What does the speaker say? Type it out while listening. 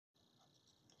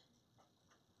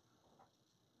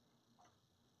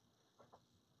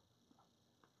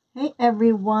Hey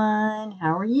everyone,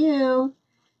 how are you?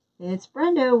 It's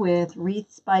Brenda with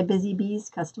Wreaths by Busy Bees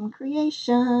Custom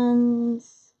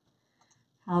Creations.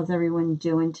 How's everyone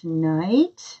doing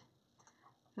tonight?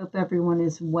 Hope everyone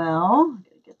is well.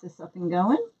 Gotta get this up and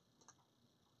going.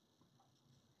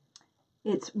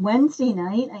 It's Wednesday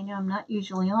night. I know I'm not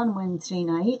usually on Wednesday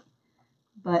night,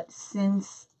 but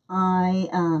since I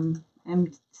am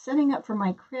setting up for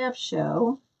my craft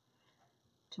show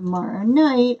tomorrow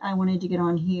night, I wanted to get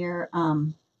on here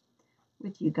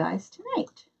with you guys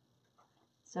tonight.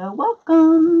 So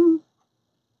welcome.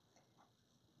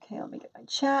 Okay, let me get my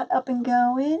chat up and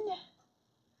going.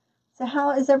 So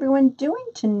how is everyone doing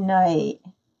tonight?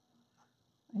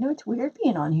 I know it's weird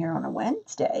being on here on a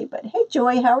Wednesday, but hey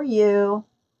Joy, how are you?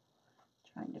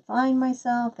 Trying to find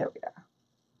myself. There we are.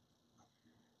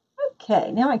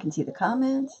 Okay, now I can see the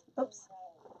comments. Oops.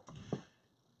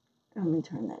 Let me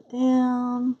turn that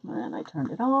down. And I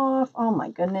turned it off. Oh my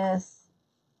goodness.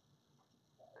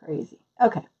 Crazy.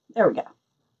 Okay, there we go.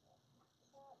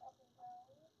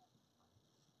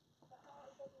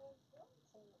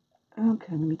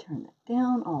 Okay, let me turn that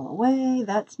down all the way.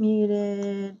 That's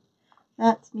muted.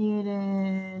 That's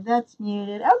muted. That's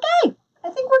muted. Okay, I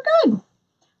think we're good.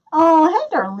 Oh,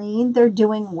 hey, Darlene. They're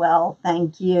doing well.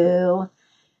 Thank you.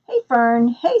 Hey, Fern.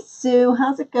 Hey, Sue.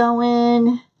 How's it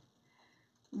going?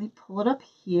 Let me pull it up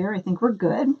here. I think we're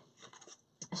good.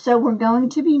 So we're going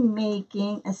to be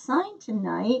making a sign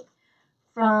tonight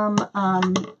from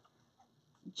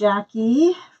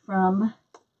Jackie from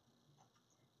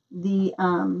the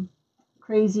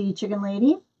Crazy Chicken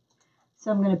Lady.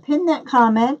 So I'm going to pin that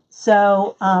comment.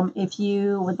 So if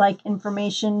you would like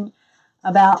information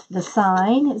about the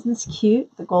sign, isn't this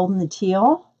cute? The gold and the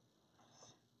teal.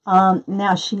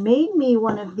 Now she made me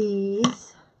one of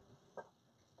these,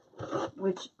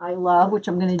 which I love, which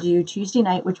I'm going to do Tuesday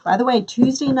night, which by the way,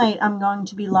 Tuesday night I'm going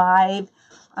to be live.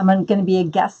 I'm going to be a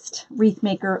guest wreath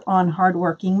maker on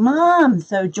Hardworking Mom.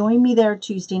 So join me there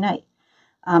Tuesday night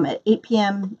at 8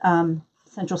 p.m.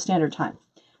 Central Standard Time.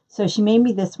 So she made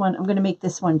me this one. I'm going to make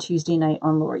this one Tuesday night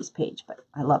on Lori's page, but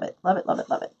I love it. Love it, love it,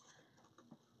 love it.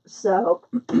 So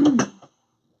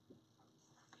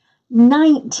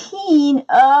 19.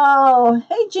 Oh,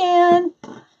 hey, Jan.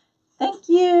 Thank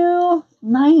you.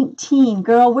 19.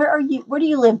 Girl, where are you? Where do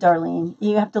you live, Darlene?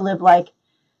 You have to live like,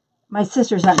 my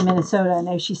sister's out in Minnesota. I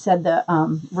know she said the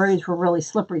roads were really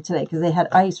slippery today because they had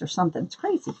ice or something. It's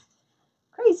crazy.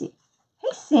 Crazy. Hey,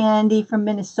 Sandy from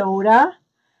Minnesota.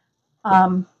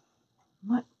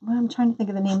 What I'm trying to think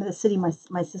of the name of the city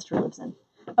my sister lives in.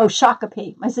 Oh,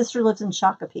 Shakopee. My sister lives in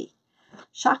Shakopee.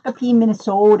 Shakopee,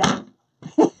 Minnesota.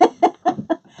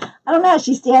 I don't know how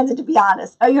she stands it, to be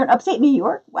honest. Oh, you're in upstate New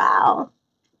York? Wow.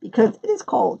 Because it is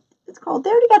cold. It's cold.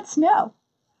 They already got snow.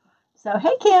 So,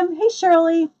 hey, Kim. Hey,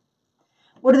 Shirley.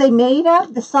 What are they made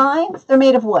of? The signs? They're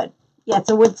made of wood. Yeah, it's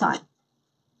a wood sign.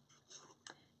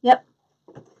 Yep.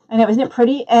 I know, isn't it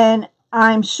pretty? And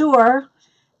I'm sure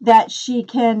that she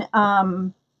can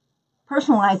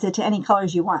personalize it to any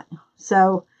colors you want.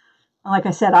 So, like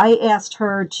I said, I asked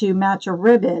her to match a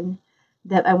ribbon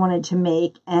that I wanted to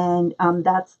make, and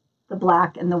that's the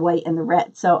black and the white and the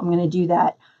red. So I'm going to do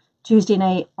that Tuesday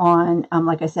night on,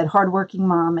 like I said, Hardworking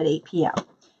Mom at 8 p.m.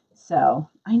 So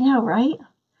I know, right?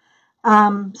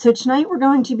 So tonight we're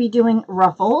going to be doing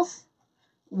ruffles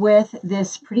with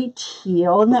this pretty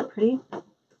teal. Isn't that pretty?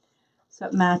 So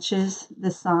it matches the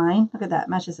sign. Look at that. It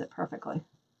matches it perfectly.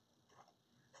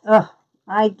 Ugh,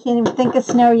 I can't even think of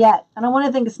snow yet. I don't want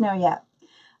to think of snow yet.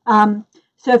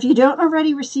 So if you don't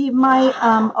already receive my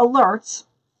alerts,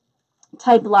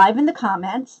 type live in the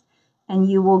comments and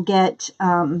you will get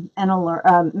an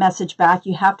alert message back.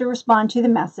 You have to respond to the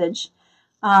message.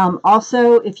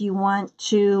 Also, if you want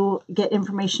to get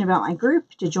information about my group,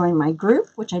 to join my group,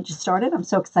 which I just started, I'm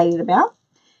so excited about.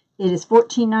 It is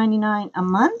 $14.99 a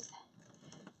month.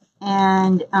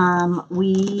 And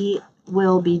we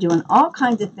will be doing all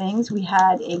kinds of things. We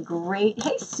had a great,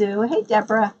 hey Sue, hey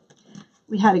Deborah.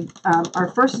 We had our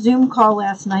first Zoom call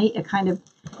last night, a kind of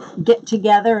get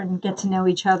together and get to know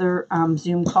each other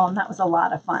Zoom call, and that was a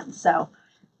lot of fun. So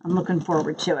I'm looking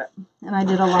forward to it. And I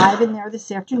did a live in there this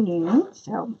afternoon,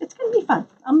 so it's going to be fun.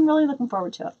 I'm really looking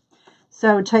forward to it.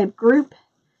 So type group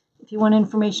if you want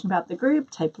information about the group,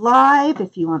 type live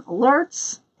if you want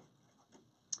alerts.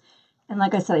 And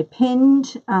like I said, I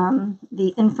pinned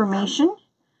the information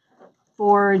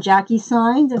for Jackie's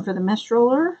signs and for the mesh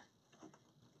roller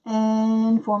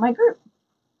and for my group.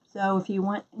 So if you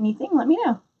want anything, let me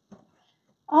know.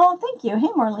 Oh, thank you. Hey,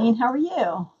 Marlene, how are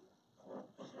you?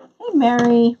 Hey,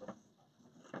 Mary.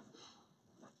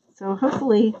 So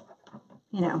hopefully,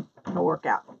 it'll work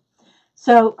out.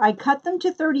 So I cut them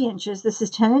to 30 inches. This is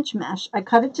 10-inch mesh. I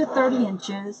cut it to 30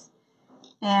 inches,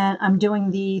 and I'm doing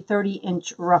the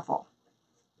 30-inch ruffle.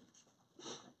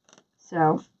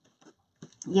 So,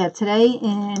 yeah, today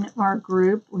in our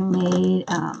group, we made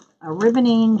a ribbon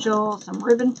angel, some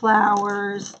ribbon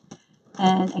flowers,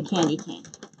 and a candy cane.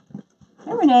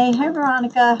 Hi, Renee. Hi,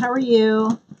 Veronica. How are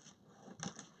you?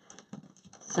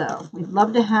 So, we'd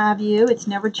love to have you. It's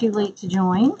never too late to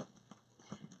join.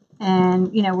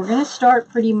 And, you know, we're going to start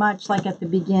pretty much like at the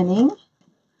beginning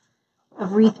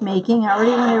of wreath making. I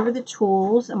already went over the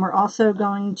tools, and we're also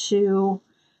going to,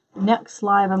 next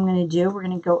live I'm going to do, we're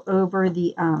going to go over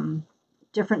the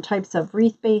different types of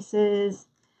wreath bases,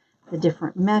 the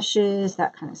different meshes,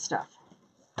 that kind of stuff.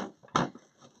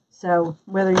 So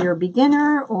whether you're a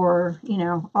beginner or, you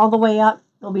know, all the way up,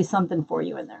 there'll be something for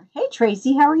you in there. Hey,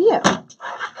 Tracy, how are you?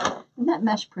 Isn't that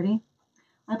mesh pretty?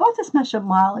 I bought this mesh a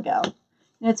while ago.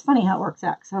 And it's funny how it works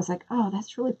out, because I was like, oh,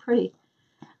 that's really pretty.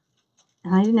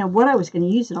 And I didn't know what I was going to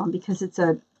use it on, because it's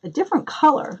a different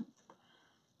color.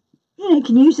 You know, you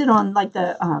can use it on like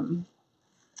the,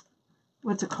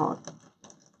 what's it called?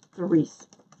 The wreath.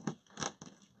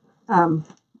 I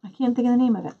can't think of the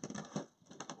name of it.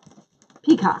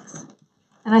 Peacocks.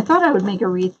 And I thought I would make a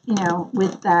wreath, you know,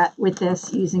 with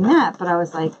this, using that. But I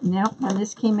was like, nope. When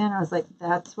this came in, I was like,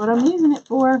 that's what I'm using it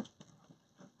for.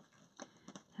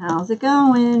 How's it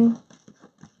going?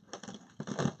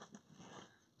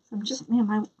 I'm just,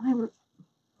 man,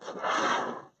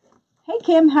 Hey,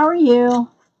 Kim, how are you?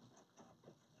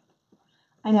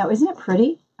 I know, isn't it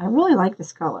pretty? I really like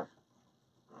this color.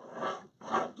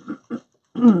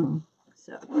 So,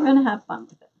 we're going to have fun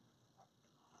with it.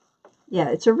 Yeah,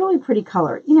 it's a really pretty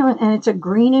color. You know, and it's a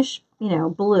greenish, you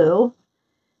know, blue.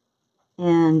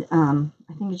 And I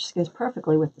think it just goes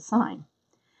perfectly with the sign.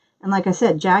 And like I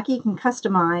said, Jackie can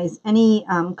customize any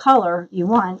color you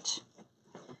want.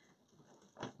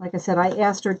 Like I said, I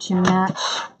asked her to match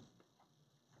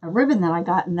a ribbon that I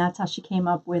got, and that's how she came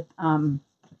up with the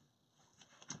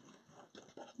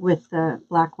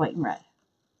black, white, and red.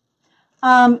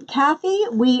 Kathy,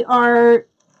 we are,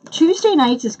 Tuesday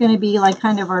nights is going to be like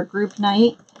kind of our group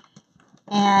night.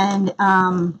 And,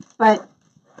 but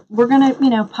we're going to,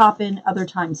 you know, pop in other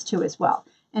times too as well.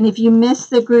 And if you miss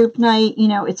the group night, you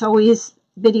know, it's always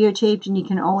videotaped, and you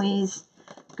can always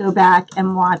go back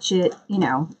and watch it, you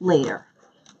know, later.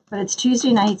 But it's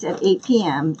Tuesday nights at 8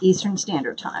 p.m. Eastern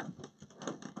Standard Time.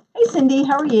 Hey, Cindy,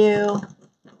 how are you?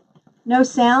 No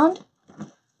sound?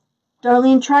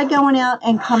 Darlene, try going out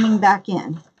and coming back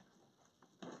in.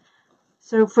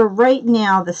 So for right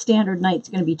now, the standard night's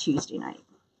going to be Tuesday night.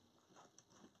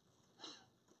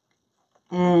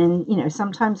 And, you know,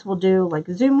 sometimes we'll do like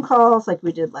Zoom calls like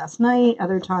we did last night.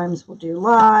 Other times we'll do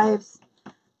lives.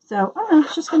 So, I don't know,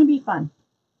 it's just going to be fun.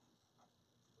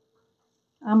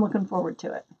 I'm looking forward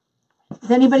to it.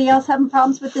 Is anybody else having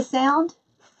problems with the sound?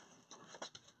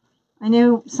 I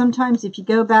know sometimes if you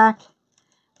go back,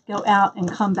 go out and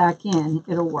come back in,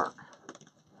 it'll work.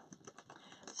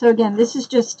 So again, this is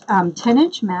just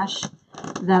 10-inch mesh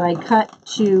that I cut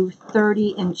to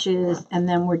 30 inches, and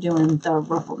then we're doing the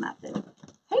ruffle method.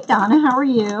 Hey, Donna, how are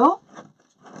you?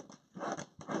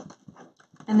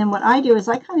 And then what I do is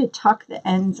I kind of tuck the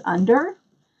ends under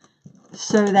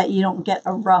so that you don't get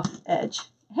a rough edge.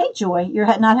 Hey, Joy, you're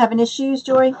not having issues,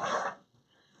 Joy?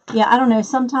 Yeah, I don't know.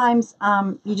 Sometimes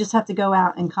you just have to go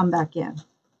out and come back in.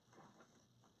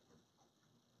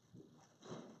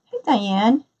 Hey,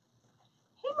 Diane.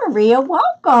 Hey, Maria,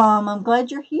 welcome. I'm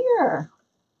glad you're here.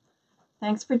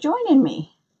 Thanks for joining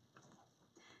me.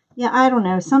 Yeah, I don't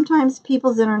know. Sometimes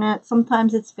people's internet,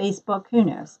 sometimes it's Facebook. Who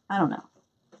knows? I don't know.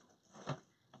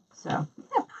 So, isn't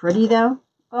that pretty, though?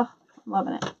 Oh,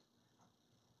 loving it.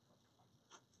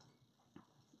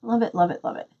 Love it, love it,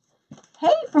 love it.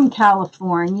 Hey, from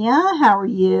California. How are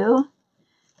you?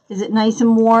 Is it nice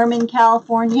and warm in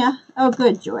California? Oh,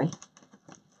 good, Joy.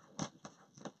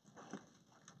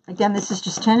 Again, this is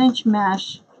just 10-inch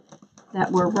mesh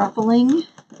that we're ruffling.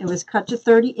 It was cut to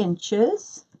 30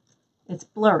 inches. It's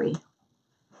blurry.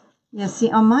 Yeah, see,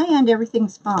 on my end,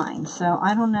 everything's fine. So,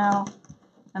 I don't know.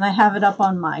 And I have it up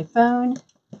on my phone,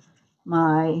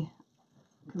 my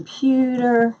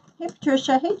computer. Hey,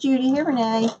 Patricia. Hey, Judy. Hey,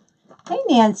 Renee. Hey,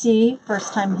 Nancy.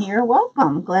 First time here.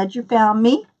 Welcome. Glad you found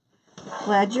me.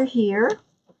 Glad you're here.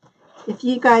 If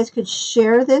you guys could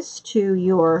share this to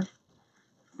your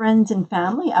friends and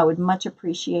family, I would much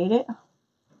appreciate it.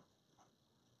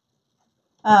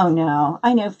 Oh, no.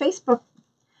 I know. Facebook,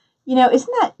 you know,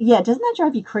 isn't that, yeah, doesn't that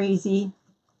drive you crazy?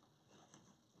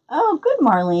 Oh, good,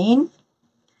 Marlene.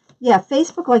 Yeah,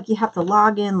 Facebook, like, you have to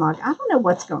log in, I don't know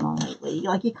what's going on lately.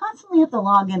 Like, you constantly have to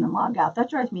log in and log out.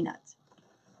 That drives me nuts.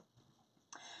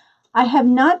 I have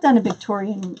not done a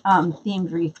Victorian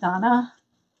themed wreath, Donna.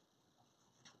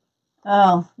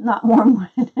 Oh, not warm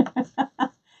wood.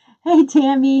 Hey,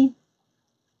 Tammy.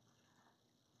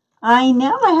 I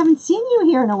know. I haven't seen you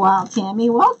here in a while, Tammy.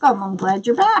 Welcome. I'm glad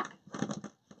you're back.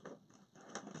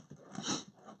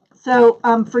 So,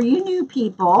 for you new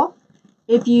people,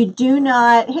 if you do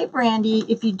not, hey, Brandy,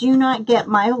 if you do not get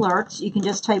my alerts, you can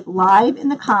just type live in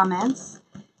the comments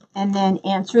and then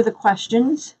answer the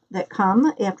questions that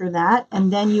come after that.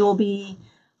 And then you'll be,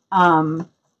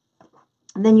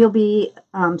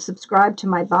 subscribed to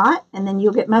my bot, and then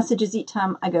you'll get messages each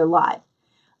time I go live.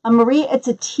 Maria, it's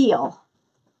a teal.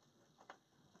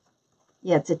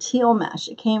 Yeah, it's a teal mesh.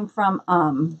 It came from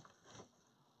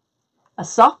a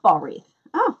softball wreath.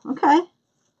 Oh, okay.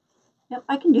 Yep,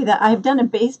 I can do that. I've done a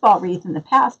baseball wreath in the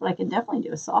past, but I can definitely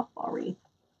do a softball wreath.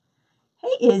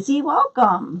 Hey, Izzy,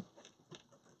 welcome.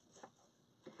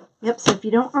 Yep, so if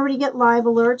you don't already get live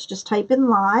alerts, just type in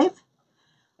live.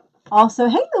 Also,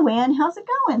 hey, Luann, how's it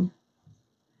going?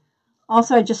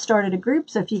 Also, I just started a group,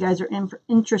 so if you guys are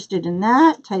interested in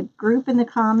that, type group in the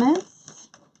comments.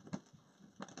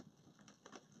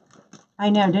 I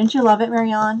know, don't you love it,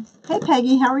 Marianne? Hey,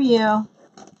 Peggy, how are you?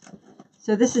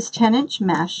 So this is 10-inch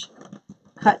mesh,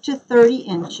 cut to 30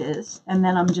 inches, and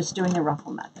then I'm just doing the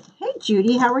ruffle method. Hey,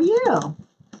 Judy, how are you?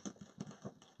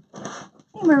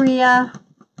 Hey, Maria.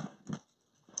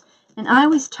 And I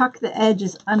always tuck the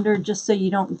edges under just so you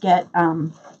don't get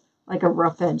like a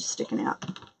rough edge sticking out.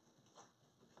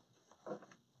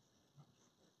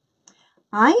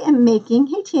 I am making,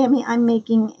 hey Tammy, I'm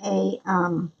making a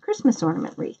Christmas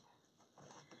ornament wreath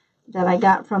that I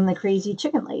got from the Crazy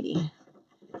Chicken Lady.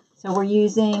 So we're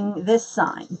using this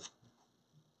sign.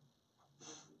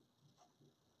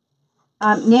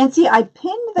 Nancy, I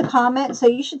pinned the comment, so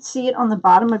you should see it on the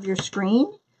bottom of your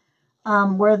screen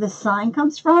where the sign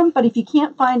comes from. But if you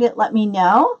can't find it, let me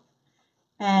know,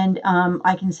 and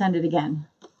I can send it again.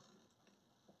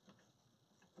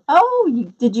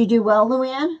 Oh, did you do well,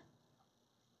 Luann?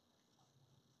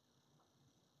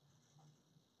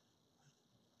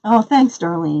 Oh, thanks,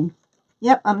 Darlene.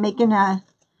 Yep, I'm making a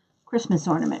Christmas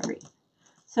ornament wreath.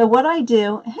 So what I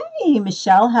do, hey,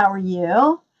 Michelle, how are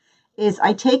you? Is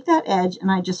I take that edge and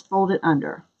I just fold it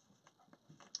under.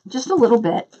 Just a little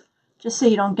bit, just so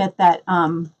you don't get that,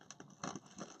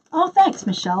 oh, thanks,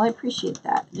 Michelle, I appreciate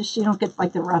that. Just so you don't get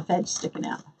like the rough edge sticking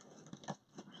out.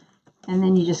 And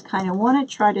then you just kind of want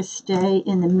to try to stay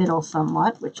in the middle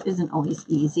somewhat, which isn't always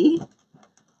easy.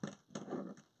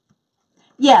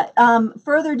 Yeah,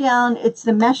 further down, it's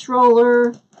the mesh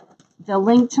roller, the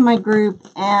link to my group,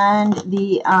 and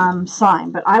the sign.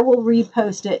 But I will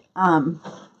repost it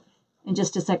in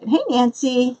just a second. Hey,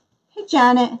 Nancy. Hey,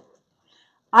 Janet.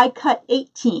 I cut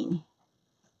 18.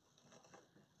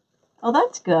 Oh,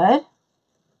 that's good.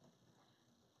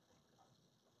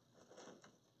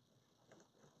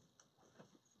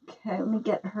 Okay, let me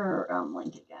get her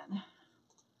link again.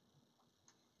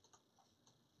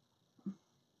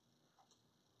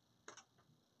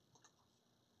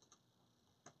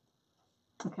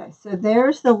 Okay, so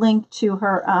there's the link to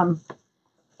her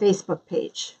Facebook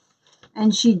page.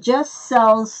 And she just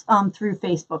sells through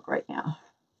Facebook right now.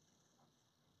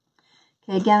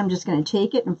 Okay, again, I'm just going to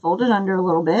take it and fold it under a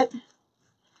little bit.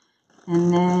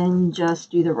 And then just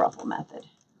do the ruffle method.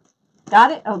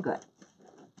 Got it? Oh, good.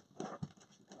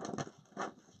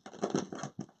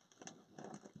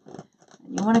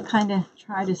 And you want to kind of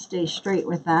try to stay straight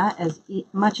with that as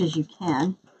much as you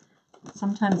can.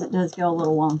 Sometimes it does go a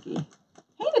little wonky.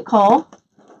 Hey, Nicole.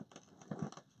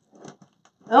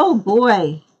 Oh,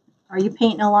 boy. Are you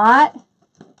painting a lot?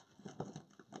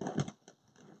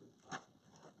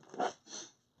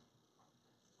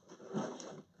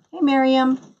 Hey,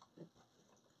 Miriam.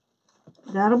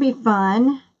 That'll be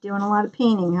fun. Doing a lot of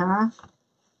painting, huh?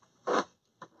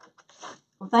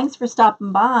 Well, thanks for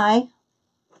stopping by.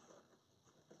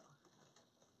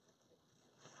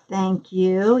 Thank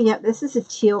you. Yep, this is a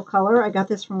teal color. I got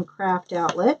this from Craft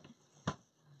Outlet.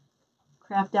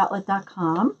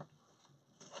 craftoutlet.com.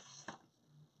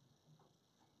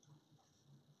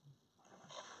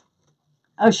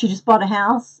 Oh, she just bought a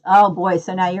house? Oh, boy.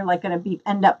 So now you're like going to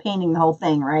end up painting the whole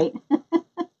thing, right?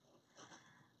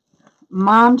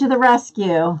 Mom to the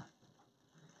rescue.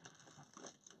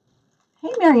 Hey,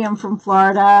 Miriam from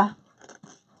Florida.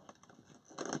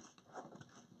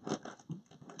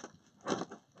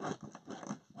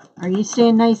 Are you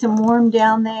staying nice and warm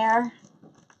down there?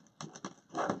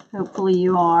 Hopefully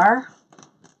you are.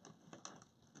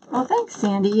 Oh, thanks,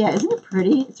 Sandy. Yeah, isn't it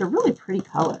pretty? It's a really pretty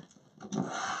color.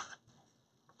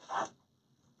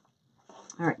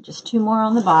 All right, just two more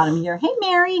on the bottom here. Hey,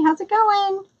 Mary, how's it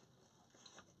going?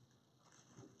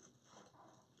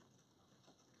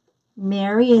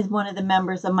 Mary is one of the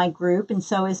members of my group, and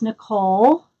so is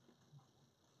Nicole.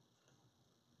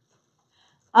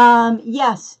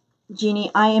 Yes,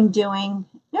 Jeannie, I am doing,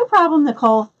 no problem,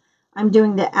 Nicole. I'm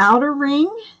doing the outer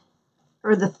ring,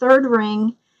 or the third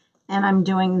ring, and I'm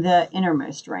doing the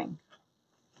innermost ring.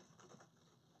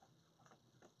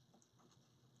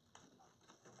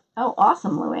 Oh,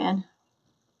 awesome, Luann.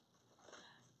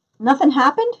 Nothing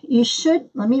happened? You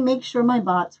should, let me make sure my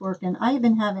bot's working. I have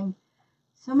been having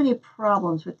so many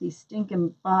problems with these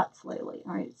stinking bots lately.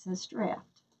 All right, it says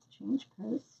draft. Change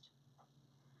post.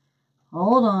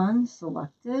 Hold on,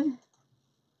 selected.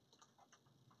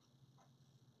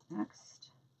 Next,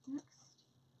 next,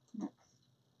 next.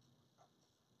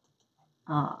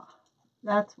 Ah,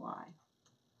 that's why.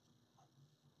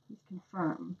 Please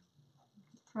confirm.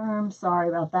 Confirm, sorry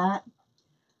about that.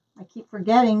 I keep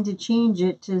forgetting to change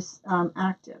it to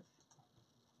active.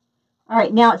 All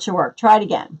right, now it should work. Try it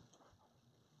again.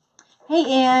 Hey,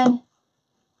 Ann.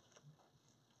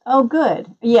 Oh,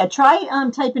 good. Yeah, try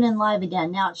typing in live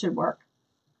again. Now it should work.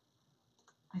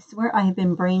 I swear I have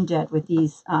been brain dead with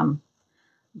these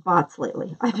bots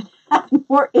lately. I've been having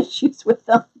more issues with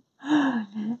them.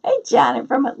 Hey, Janet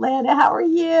from Atlanta. How are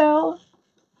you?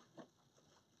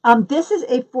 This is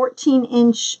a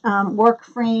 14-inch work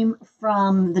frame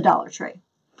from the Dollar Tree.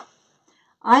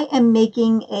 I am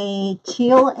making a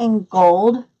teal and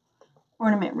gold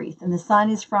ornament wreath, and the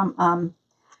sign is from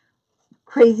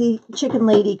Crazy Chicken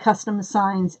Lady Custom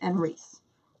Signs and Wreaths.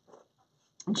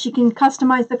 And she can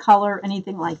customize the color,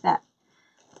 anything like that.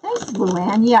 Thanks,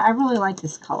 Luann. Yeah, I really like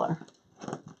this color.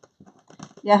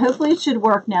 Yeah, hopefully it should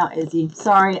work now, Izzy.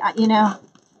 Sorry, you know,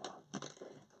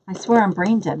 I swear I'm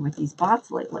brain dead with these bots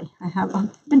lately.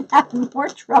 I've been having more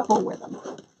trouble with them.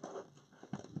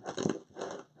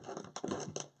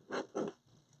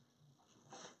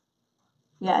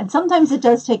 Yeah, and sometimes it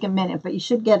does take a minute, but you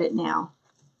should get it now.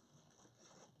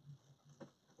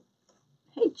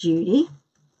 Hey, Judy.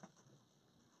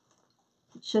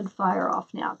 It should fire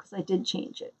off now because I did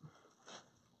change it.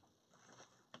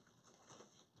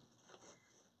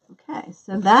 Okay,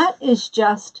 so that is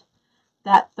just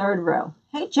that third row.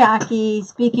 Hey, Jackie.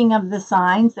 Speaking of the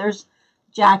signs, there's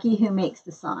Jackie who makes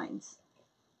the signs.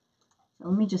 So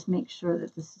let me just make sure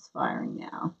that this is firing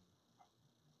now.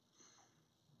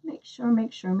 Make sure. Okay,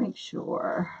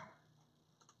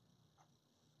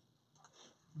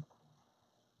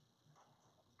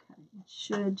 it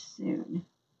should soon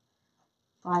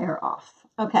fire off.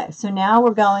 Okay, so now we're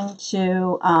going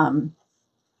to,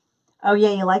 oh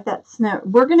yeah, you like that snow?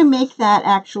 We're going to make that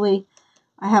actually.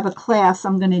 I have a class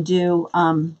I'm going to do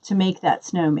to make that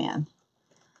snowman.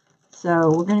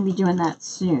 So we're going to be doing that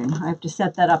soon. I have to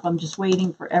set that up. I'm just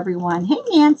waiting for everyone. Hey,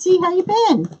 Nancy, how you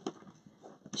been?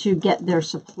 To get their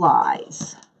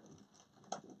supplies.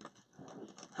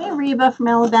 Hey, Reba from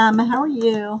Alabama, how are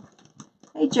you?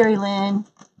 Hey, Jerry Lynn.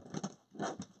 So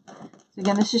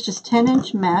again, this is just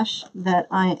 10-inch mesh that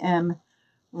I am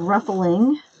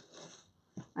ruffling.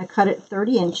 I cut it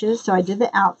 30 inches, so I did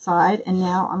the outside, and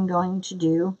now I'm going to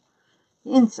do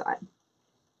the inside.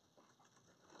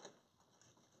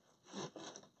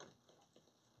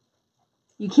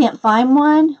 You can't find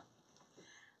one?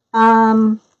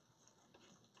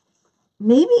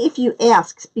 Maybe if you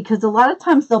ask, because a lot of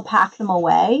times they'll pack them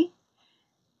away.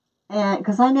 And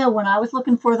because I know when I was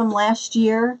looking for them last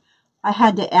year, I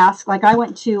had to ask, like I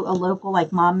went to a local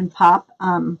like mom and pop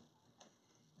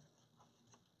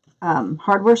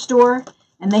hardware store,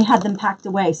 and they had them packed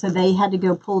away, so they had to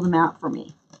go pull them out for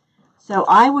me. So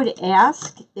I would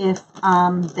ask if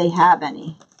they have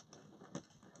any.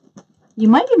 You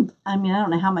might even, I mean, I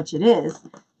don't know how much it is,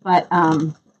 but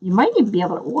you might even be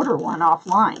able to order one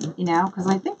offline, you know, because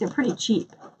I think they're pretty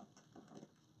cheap.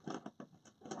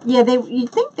 Yeah,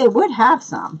 you'd think they would have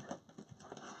some.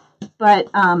 But,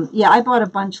 yeah, I bought a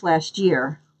bunch last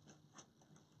year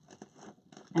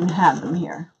and have them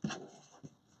here.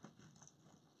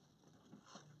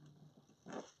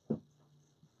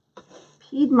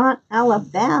 Piedmont,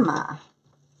 Alabama.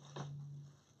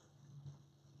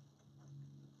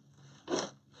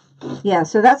 Yeah,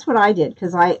 so that's what I did,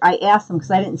 because I asked them,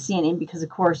 because I didn't see any, because, of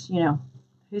course, you know,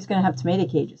 who's going to have tomato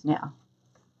cages now?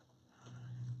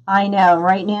 I know,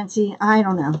 right, Nancy? I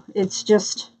don't know. It's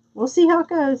just, we'll see how it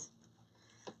goes.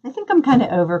 I think I'm kind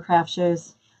of over craft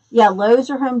shows. Yeah, Lowe's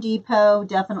or Home Depot,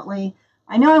 definitely.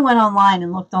 I know I went online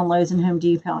and looked on Lowe's and Home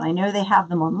Depot, and I know they have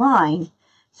them online,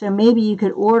 so maybe you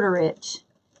could order it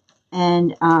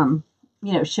and,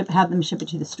 you know, have them ship it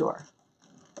to the store.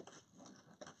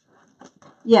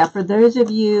 Yeah, for those of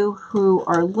you who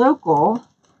are local,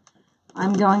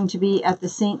 I'm going to be at the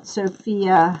St.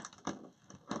 Sophia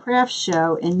Craft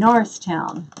Show in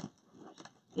Norristown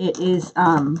It is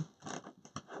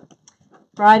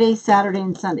Friday, Saturday,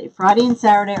 and Sunday. Friday and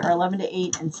Saturday are 11 to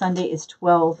 8, and Sunday is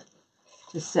 12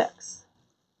 to 6.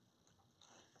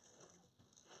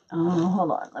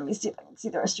 Hold on. Let me see if I can see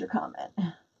the rest of your comment.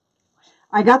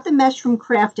 I got the mesh from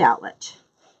Craft Outlet.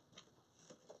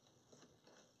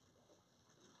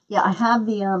 Yeah, I have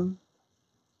the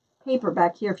paper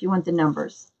back here if you want the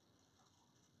numbers.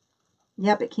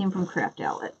 Yep, it came from Craft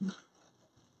Outlet.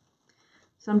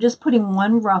 So I'm just putting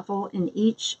one ruffle in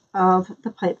each of the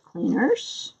pipe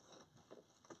cleaners.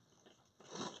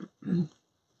 And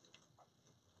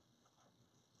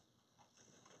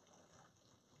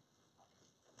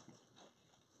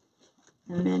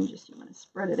then just you want to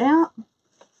spread it out.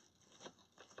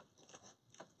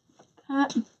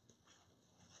 That.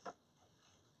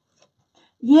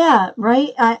 Yeah, right.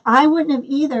 I wouldn't have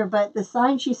either, but the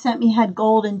sign she sent me had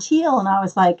gold and teal, and I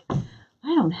was like, I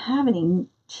don't have any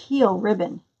teal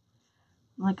ribbon.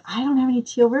 I'm like, I don't have any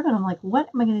teal ribbon. I'm like, what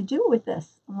am I going to do with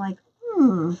this? I'm like,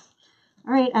 all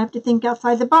right, I have to think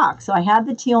outside the box. So I had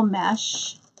the teal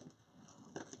mesh.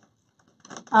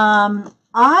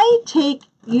 I take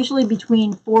usually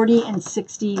between 40 and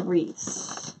 60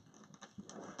 wreaths.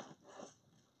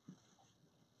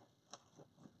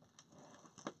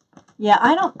 Yeah,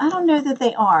 I don't know that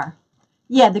they are.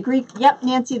 Yeah, the Greek, yep,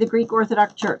 Nancy, the Greek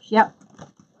Orthodox Church, yep.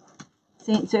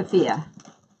 St. Sophia.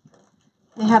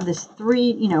 They have this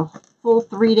full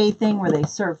 3-day thing where they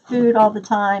serve food all the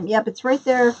time. Yep, it's right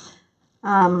there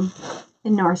in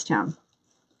Norristown.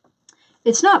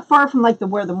 It's not far from like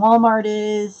where the Walmart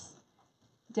is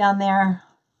down there.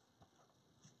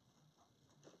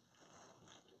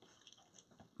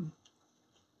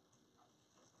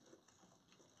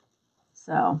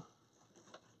 So,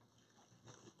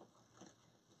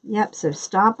 yep, so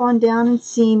stop on down and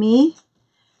see me.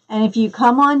 And if you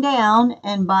come on down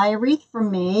and buy a wreath from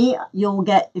me, you'll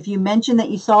get, if you mention that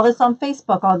you saw this on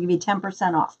Facebook, I'll give you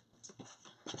 10% off.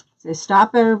 So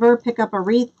stop over, pick up a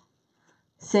wreath,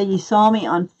 say you saw me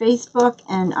on Facebook,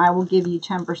 and I will give you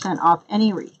 10% off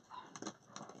any wreath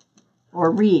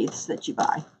or wreaths that you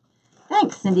buy.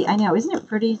 Thanks, Cindy. I know, isn't it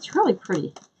pretty? It's really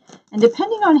pretty. And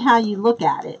depending on how you look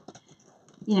at it,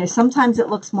 sometimes it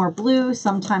looks more blue,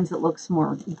 sometimes it looks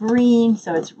more green,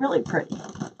 so it's really pretty.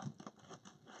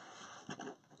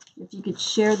 If you could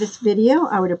share this video,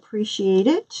 I would appreciate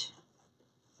it.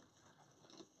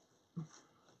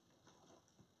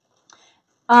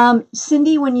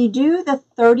 Cindy, when you do the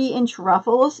 30-inch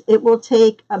ruffles, it will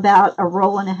take about a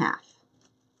roll and a half.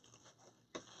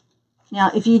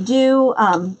 Now, if you do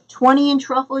 20-inch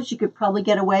ruffles, you could probably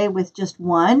get away with just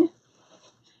one.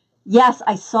 Yes,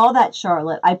 I saw that,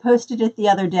 Charlotte. I posted it the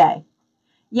other day.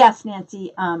 Yes,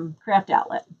 Nancy, Craft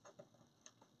Outlet.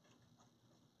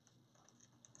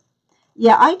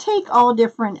 Yeah, I take all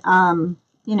different, from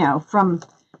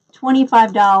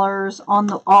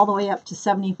 $25 all the way up to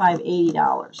 $75,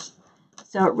 $80.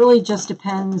 So it really just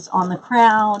depends on the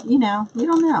crowd. You don't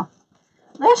know.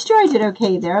 Last year I did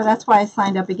okay there. That's why I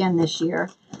signed up again this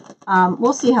year.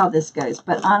 We'll see how this goes.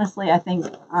 But honestly, I think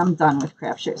I'm done with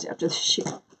craft shows after this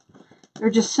year.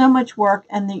 They're just so much work,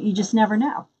 and you just never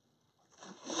know.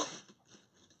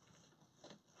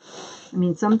 I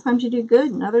mean, sometimes you do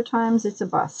good, and other times it's a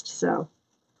bust. So,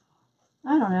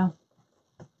 I don't know.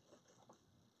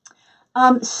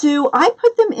 Sue, I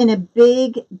put them in a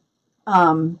big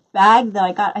bag that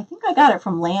I got. I think I got it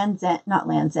from Lakeside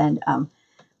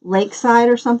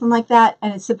or something like that.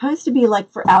 And it's supposed to be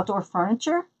like for outdoor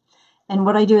furniture. And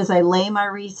what I do is I lay my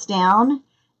wreaths down,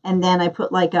 and then I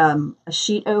put like a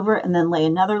sheet over it, and then lay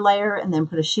another layer, and then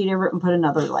put a sheet over it and put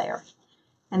another layer.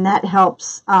 And that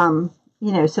helps, so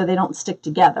they don't stick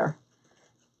together.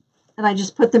 And I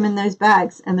just put them in those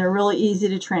bags, and they're really easy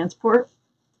to transport.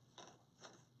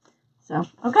 So,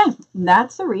 okay,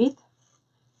 that's the wreath. Isn't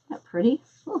that pretty?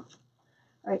 Ooh. All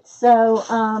right, so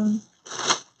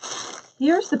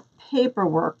here's the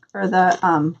paperwork, or the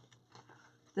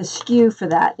SKU for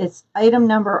that. It's item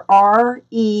number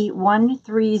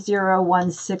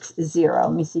RE130160.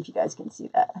 Let me see if you guys can see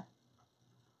that.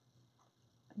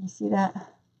 Can you see that?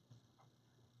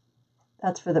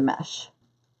 That's for the mesh.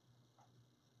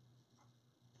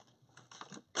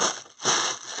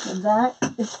 So that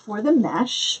is for the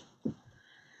mesh.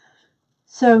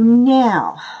 So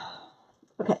now,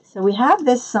 okay, so we have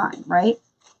this sign, right?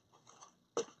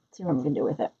 Let's see what I'm going to do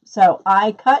with it. So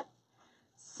I cut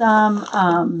some,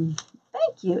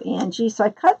 thank you, Angie. So I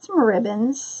cut some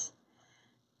ribbons.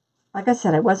 Like I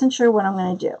said, I wasn't sure what I'm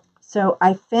going to do. So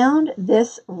I found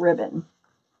this ribbon.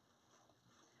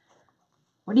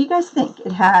 What do you guys think?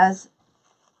 It has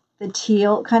the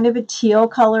teal, kind of a teal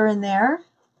color in there.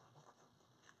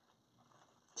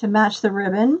 to match the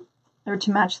ribbon, or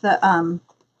to match the,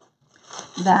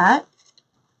 that.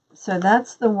 So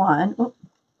that's the one. Oop.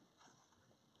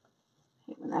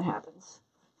 I hate when that happens.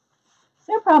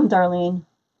 No problem, Darlene.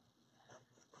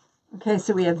 Okay,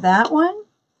 so we have that one.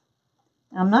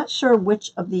 I'm not sure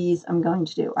which of these I'm going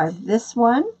to do. I have this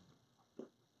one.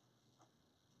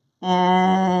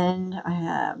 And I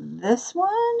have this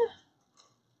one.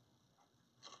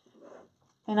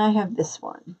 And I have this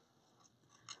one.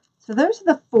 So those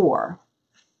are the 4.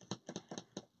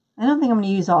 I don't think I'm going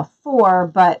to use all 4,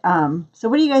 but so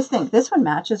what do you guys think? This one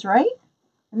matches, right?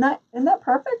 Isn't that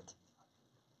perfect?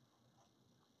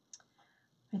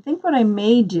 I think what I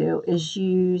may do is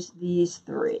use these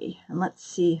 3, and let's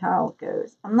see how it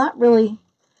goes. I'm not really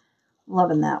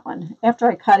loving that one. After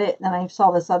I cut it, then I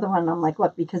saw this other one, and I'm like,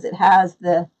 look, because it has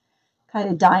the kind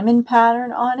of diamond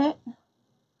pattern on it.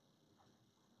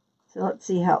 So let's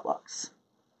see how it looks.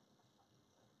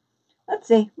 Let's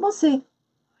see. We'll see.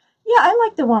 Yeah, I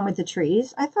like the one with the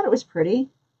trees. I thought it was pretty,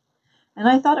 and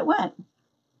I thought it went.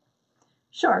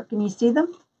 Sure. Can you see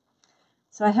them?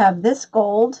 So I have this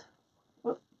gold.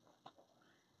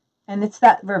 And it's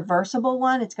that reversible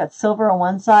one. It's got silver on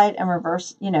one side and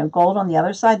reverse, gold on the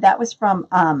other side. That was from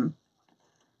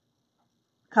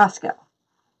Costco.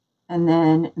 And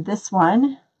then this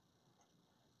one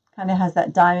kind of has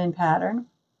that diamond pattern.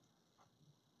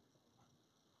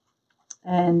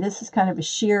 And this is kind of a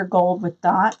sheer gold with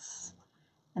dots.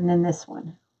 And then this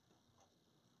one.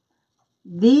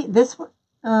 This one,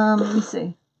 let me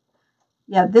see.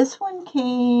 Yeah, this one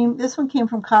came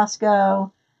from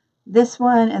Costco. This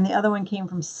one and the other one came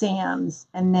from Sam's.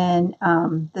 And then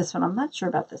this one, I'm not sure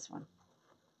about this one.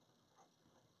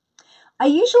 I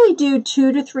usually do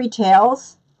 2 to 3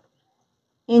 tails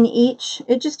in each.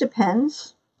 It just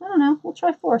depends. I don't know. We'll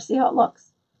try 4, see how it looks.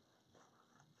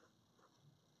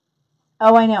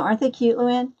 Oh, I know. Aren't they cute,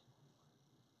 Luann?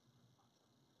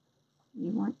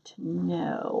 You want to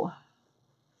know.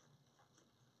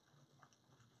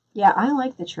 Yeah, I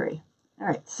like the tree. All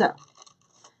right, so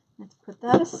let's put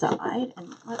that aside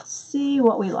and let's see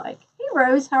what we like. Hey,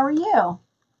 Rose, how are you?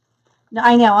 No,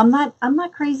 I know I'm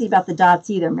not crazy about the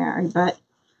dots either, Mary, but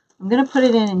I'm gonna put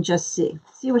it in and just see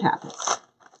what happens.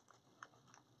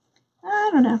 I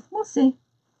don't know. We'll see.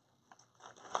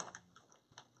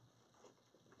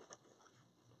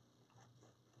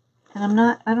 And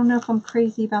I don't know if I'm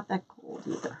crazy about that gold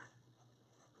either.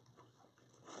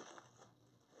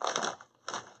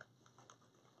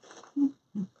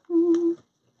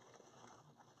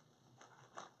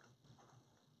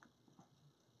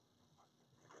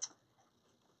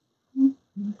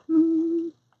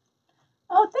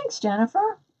 Oh, thanks, Jennifer.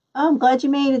 Oh, I'm glad you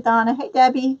made it, Donna. Hey,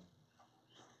 Debbie.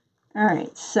 All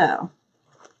right, so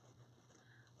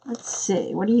let's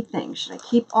see. What do you think? Should I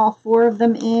keep all 4 of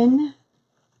them in?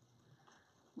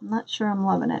 I'm not sure I'm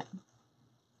loving it.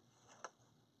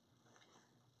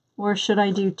 Or should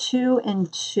I do 2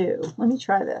 and 2? Let me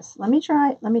try this. Let me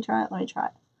try it. Let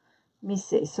me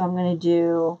see. So I'm going to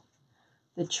do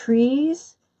the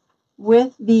trees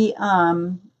with the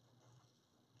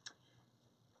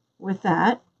with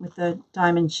the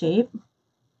diamond shape.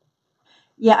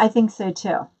 Yeah, I think so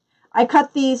too. I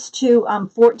cut these to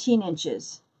 14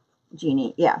 inches,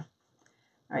 Jeannie. Yeah.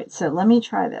 All right, so let me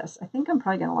try this. I think I'm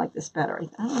probably going to like this better.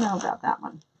 I don't know about that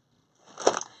one.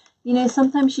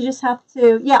 Sometimes you just have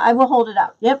to, yeah, I will hold it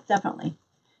up. Yep, definitely.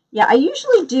 Yeah, I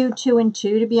usually do 2 and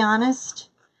 2, to be honest.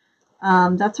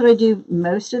 That's what I do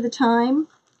most of the time.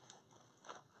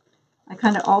 I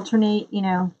kind of alternate,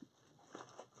 2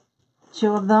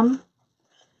 of them.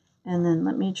 And then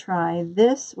let me try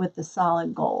this with the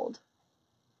solid gold.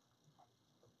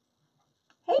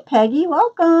 Hey, Peggy,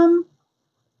 welcome.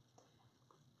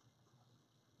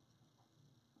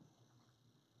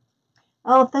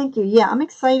 Oh, thank you. Yeah, I'm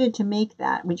excited to make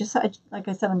that. Like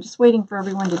I said, I'm just waiting for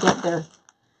everyone to get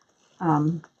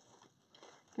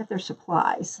their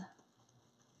supplies.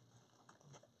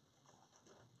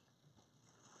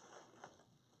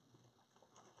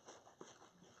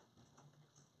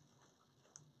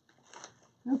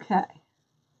 Okay.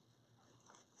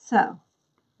 So, what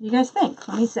do you guys think?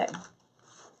 Let me see.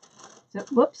 So,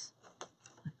 whoops.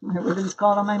 My ribbon's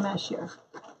caught on my mesh here.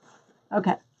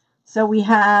 Okay. So we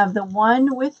have the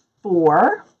one with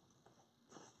 4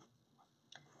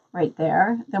 right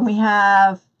there. Then we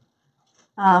have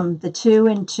the 2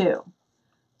 and 2.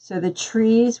 So the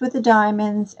trees with the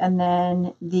diamonds, and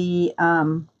then the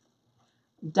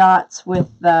dots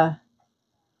with the,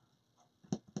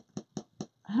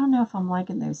 I don't know if I'm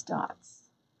liking those dots.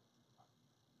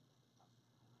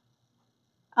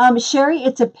 Sherry,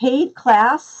 it's a paid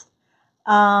class.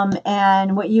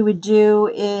 And what you would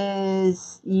do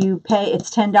is you pay,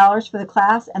 it's $10 for the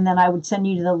class, and then I would send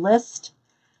you the list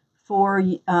for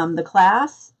the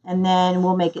class, and then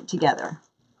we'll make it together.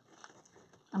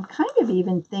 I'm kind of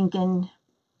even thinking,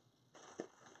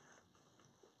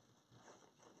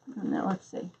 I don't know, let's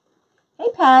see. Hey,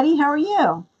 Patty, how are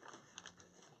you?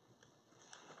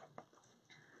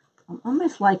 I'm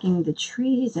almost liking the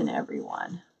trees and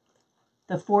everyone.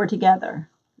 The 4 together,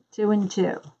 2 and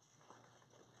 2.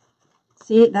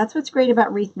 See, that's what's great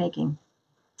about wreath making.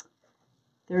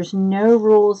 There's no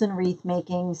rules in wreath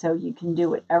making, so you can do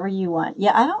whatever you want.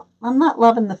 Yeah, I'm not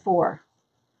loving the 4.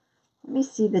 Let me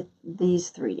see these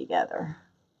 3 together.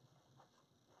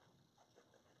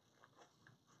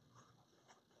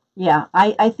 Yeah,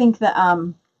 I think that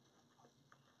I'm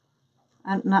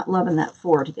not loving that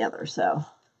 4 together, so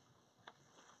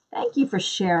thank you for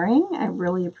sharing. I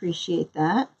really appreciate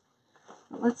that.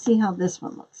 But let's see how this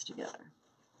one looks together.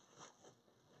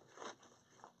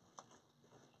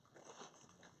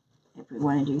 If we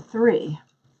want to do 3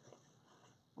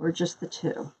 or just the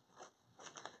 2.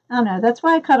 I don't know. That's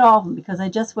why I cut all of them, because I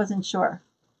just wasn't sure.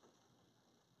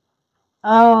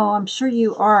 Oh, I'm sure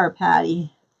you are,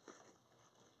 Patty.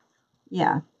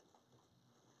 Yeah.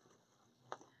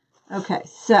 Okay,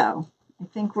 so I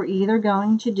think we're either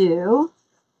going to do,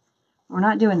 we're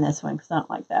not doing this one because I don't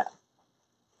like that.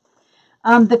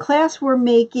 The class we're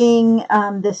making,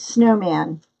 the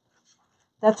snowman.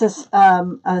 That's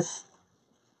a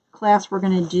class we're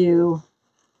going to do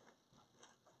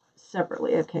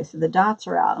separately. Okay, so the dots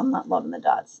are out. I'm not loving the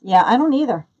dots. Yeah, I don't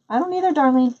either. I don't either,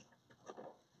 Darlene.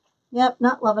 Yep,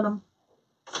 not loving them.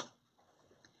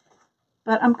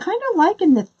 But I'm kind of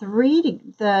liking the 3,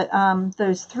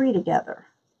 those 3 together.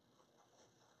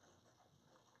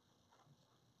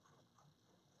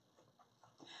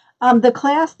 The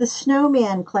class, the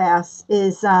snowman class,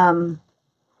 is we're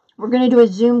going to do a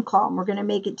Zoom call, and we're going to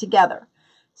make it together.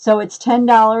 So it's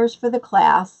 $10 for the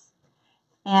class,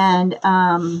 and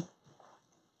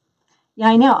yeah,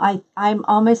 I know. I'm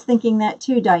almost thinking that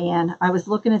too, Diane. I was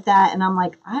looking at that, and I'm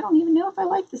like, I don't even know if I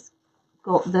like this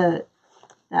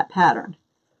that pattern.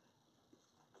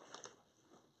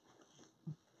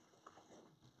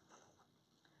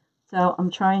 So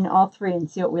I'm trying all 3 and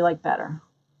see what we like better.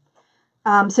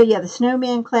 So yeah, the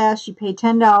snowman class, you pay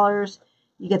 $10,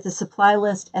 you get the supply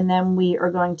list, and then we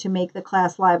are going to make the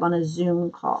class live on a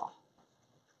Zoom call.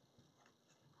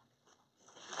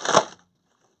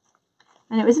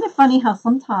 And isn't it funny how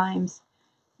sometimes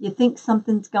you think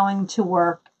something's going to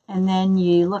work, and then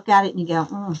you look at it and you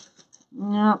go,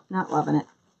 nope, not loving it.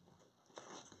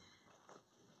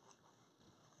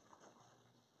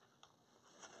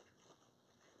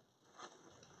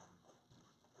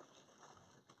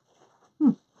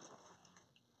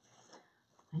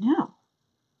 I know.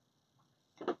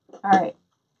 All right.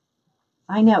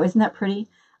 I know. Isn't that pretty?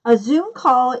 A Zoom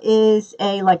call is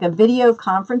like a video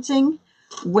conferencing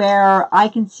where I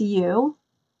can see you,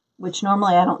 which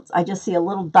normally I don't. I just see a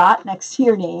little dot next to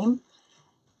your name,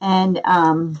 and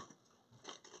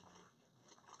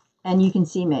you can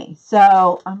see me.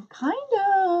 So I'm kind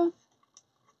of,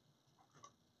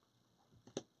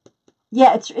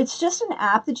 yeah. It's just an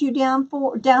app that you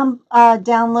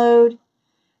download,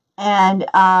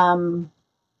 and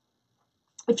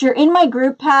if you're in my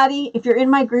group, Patty, if you're in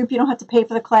my group, you don't have to pay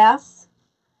for the class.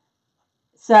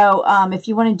 So if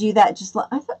you want to do that, just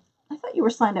I thought you were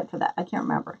signed up for that. I can't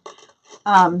remember.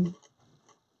 So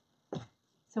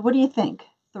what do you think?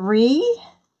 3?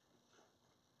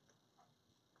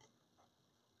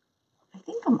 I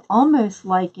think I'm almost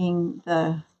liking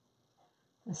the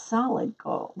solid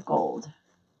gold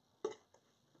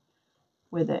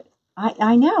with it.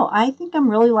 I know. I think I'm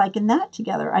really liking that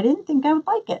together. I didn't think I would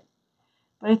like it,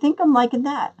 but I think I'm liking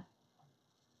that.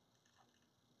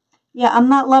 Yeah, I'm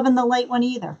not loving the light one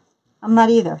either. I'm not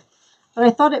either. But I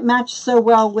thought it matched so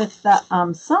well with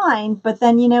the sign. But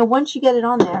then, you know, once you get it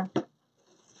on there,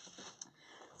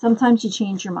 sometimes you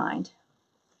change your mind.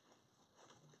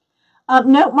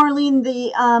 No, Marlene,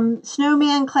 the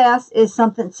snowman class is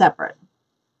something separate.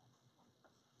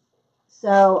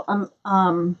 So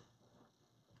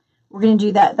we're going to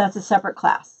do that. That's a separate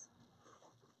class.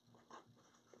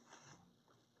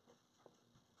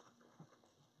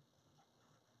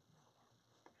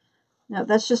 No,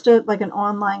 that's just like an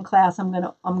online class I'm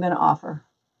gonna offer.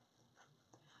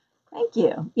 Thank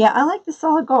you. Yeah, I like the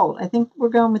solid gold. I think we're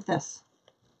going with this.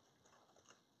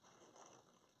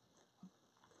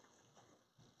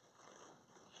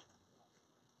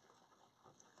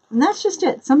 And that's just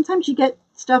it. Sometimes you get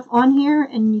stuff on here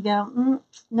and you go,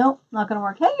 nope, not going to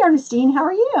work. Hey, Ernestine, how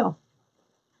are you?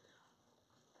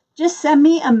 just send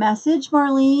me a message,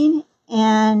 Marlene,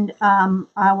 and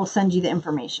I will send you the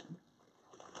information.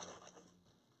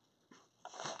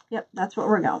 Yep, that's what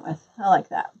we're going with. I like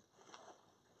that.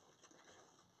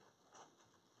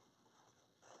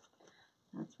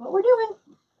 That's what we're doing.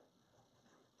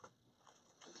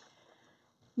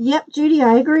 Yep, Judy,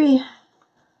 I agree.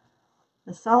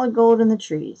 The solid gold in the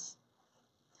trees.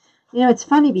 You know, it's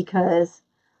funny because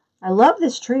I love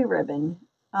this tree ribbon.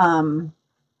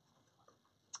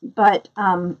 But,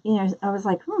 you know, I was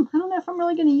like, I don't know if I'm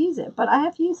really going to use it, but I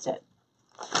have used it.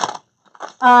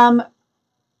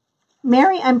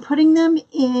 Mary, I'm putting them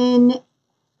in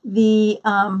the,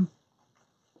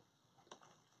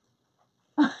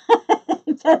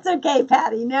 that's okay,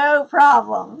 Patty, no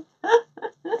problem.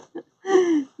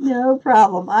 No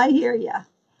problem. I hear ya.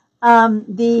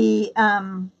 The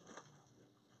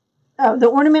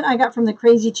ornament I got from the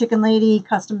Crazy Chicken Lady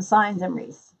custom signs and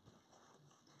wreaths.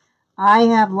 I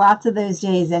have lots of those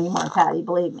days anymore, Patty,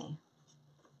 believe me.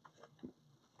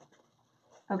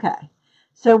 Okay.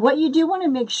 So what you do want to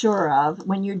make sure of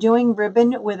when you're doing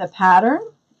ribbon with a pattern,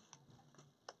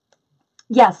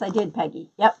 yes, I did, Peggy.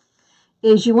 Yep.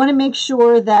 Is you want to make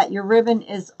sure that your ribbon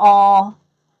is all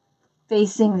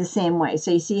facing the same way. So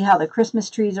you see how the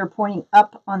Christmas trees are pointing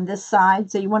up on this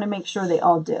side. So you want to make sure they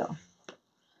all do.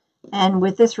 And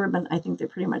with this ribbon, I think they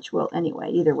pretty much will anyway,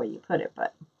 either way you put it,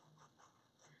 but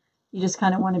you just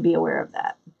kind of want to be aware of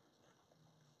that.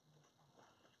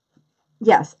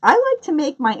 Yes, I like to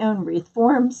make my own wreath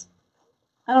forms.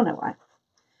 I don't know why.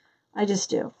 I just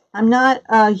do. I'm not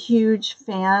a huge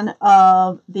fan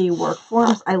of the work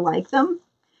forms. I like them.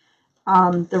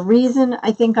 The reason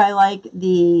I think I like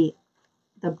the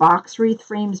box wreath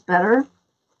frames better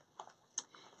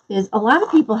is a lot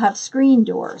of people have screen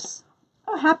doors.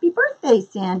 Oh, happy birthday,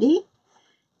 Sandy.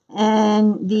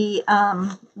 And the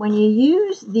when you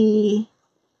use the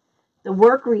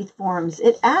work wreath forms,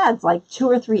 it adds like 2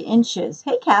 or 3 inches.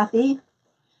 Hey, Kathy.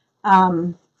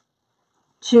 To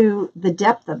the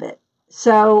depth of it.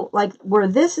 So like where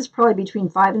this is probably between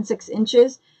 5 and 6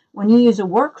 inches, when you use a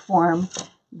work form,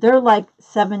 they're like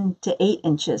 7 to 8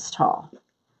 inches tall.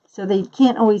 So they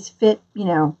can't always fit, you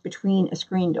know, between a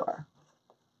screen door.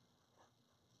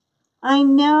 I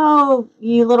know,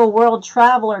 you little world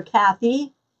traveler,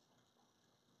 Kathy.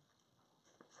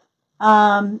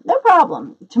 No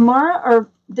problem. Tomorrow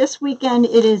or this weekend,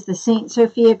 it is the St.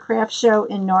 Sophia Craft Show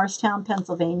in Norristown,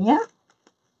 Pennsylvania.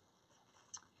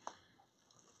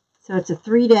 So it's a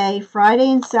 3-day, Friday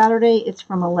and Saturday. It's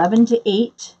from 11 to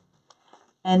 8.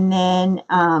 And then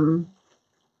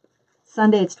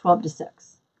Sunday, it's 12 to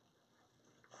 6.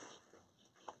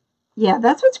 Yeah,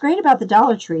 that's what's great about the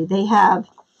Dollar Tree. They have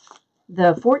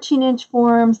the 14-inch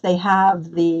forms. They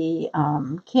have the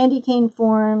candy cane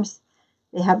forms.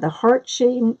 They have the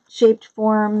heart-shaped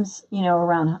forms, you know,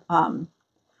 around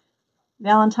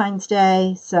Valentine's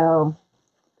Day. So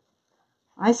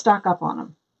I stock up on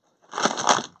them.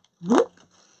 Whoop.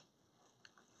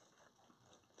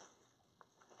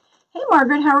 Hey,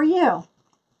 Margaret, how are you?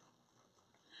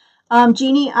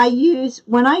 Jeannie,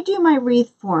 when I do my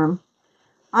wreath form,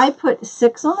 I put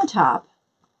 6 on the top.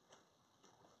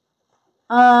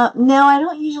 No, I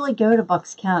don't usually go to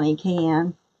Bucks County,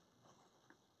 Cayanne.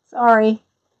 Sorry.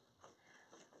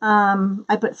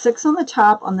 I put 6 on the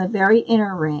top on the very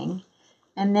inner ring.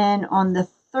 And then on the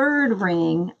third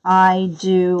ring, I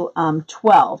do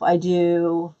 12. I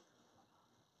do,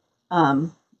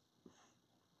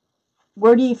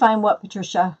 where do you find what,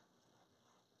 Patricia?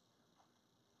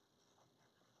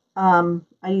 I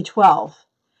do 12.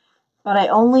 But I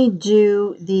only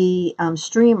do the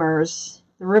streamers,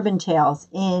 the ribbon tails,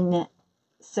 in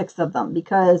 6 of them.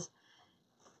 Because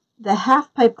the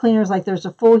half pipe cleaners, like there's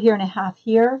a full here and a half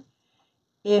here.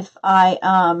 If I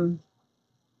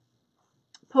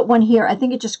put one here, I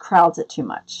think it just crowds it too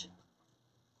much.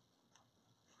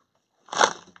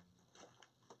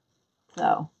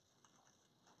 So,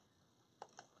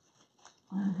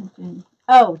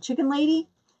 oh, Chicken Lady?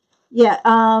 Yeah,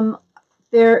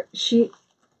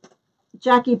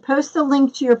 Jackie, post the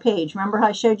link to your page. Remember how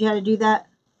I showed you how to do that?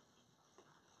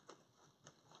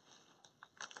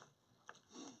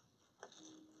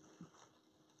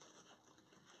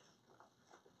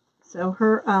 So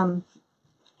her, oh,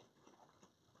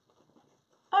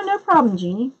 no problem,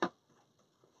 Jeannie.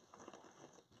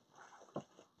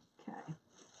 Okay.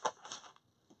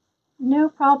 No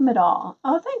problem at all.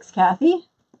 Oh, thanks, Kathy.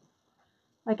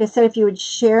 Like I said, if you would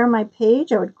share my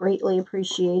page, I would greatly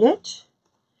appreciate it.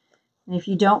 And if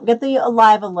you don't get the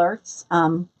live alerts,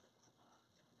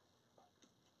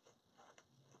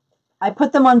 I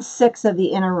put them on 6 of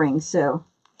the inner rings, so.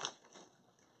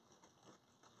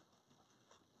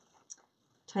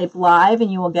 type live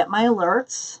and you will get my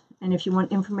alerts. And if you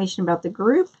want information about the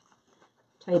group,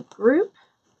 type group.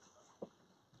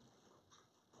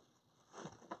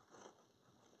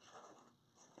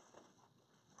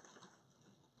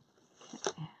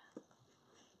 Okay.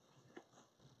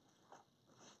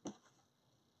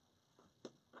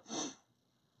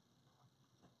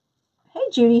 Hey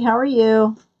Judy, how are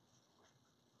you?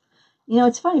 You know,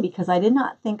 it's funny because I did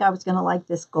not think I was going to like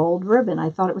this gold ribbon. I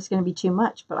thought it was going to be too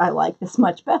much, but I like this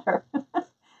much better.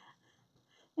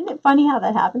 Isn't it funny how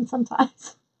that happens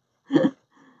sometimes?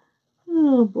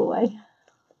 Oh boy.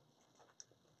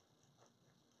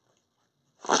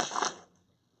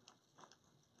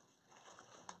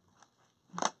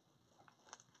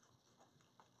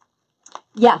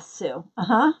 Yes, Sue.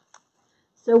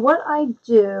 So what I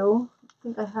do, I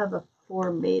think I have a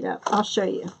form made up. I'll show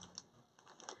you.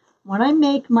 When I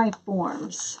make my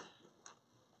forms,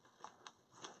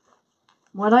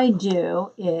 what I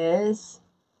do is,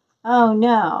 oh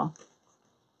no.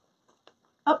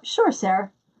 Oh, sure,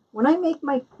 Sarah. When I make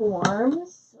my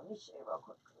forms, let me show you real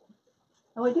quick.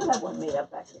 Oh, I do have one made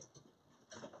up back here.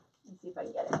 Let's see if I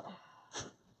can get it. Let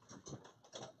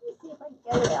me see if I can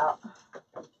get it out.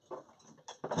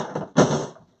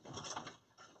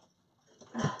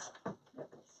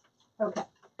 Okay.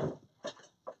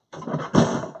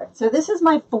 So this is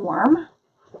my form.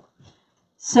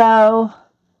 So,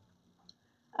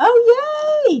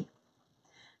 oh yay!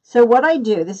 So what I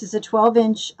do, this is a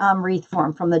 12-inch wreath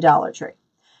form from the Dollar Tree.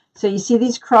 So you see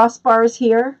these crossbars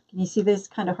here? Can you see this?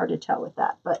 Kind of hard to tell with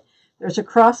that, but there's a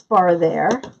crossbar there.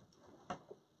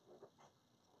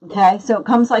 Okay, so it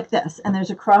comes like this, and there's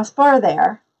a crossbar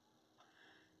there.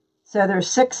 So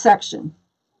there's 6 sections.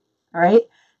 All right,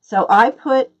 so I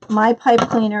put my pipe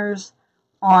cleaners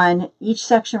on each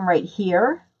section right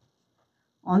here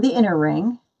on the inner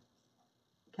ring.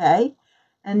 Okay,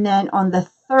 and then on the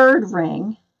 3rd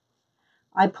ring,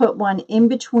 I put one in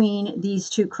between these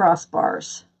 2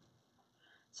 crossbars.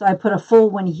 So I put a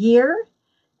full one here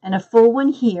and a full one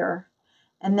here,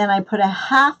 and then I put a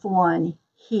half one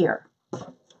here.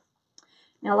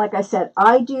 Now, like I said,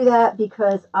 I do that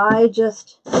because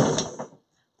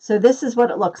so this is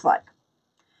what it looks like.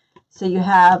 So you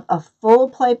have a full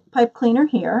pipe cleaner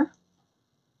here,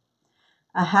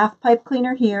 a half pipe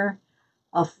cleaner here,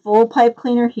 a full pipe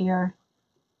cleaner here,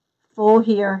 full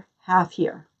here, half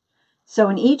here. So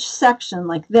in each section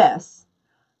like this,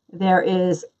 there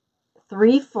is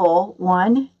 3 full,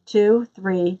 1, 2,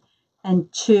 3,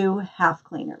 and 2 half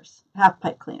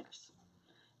pipe cleaners.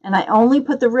 And I only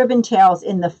put the ribbon tails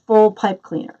in the full pipe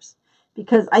cleaners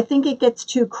because I think it gets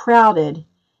too crowded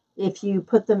if you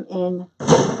put them in,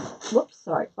 whoops,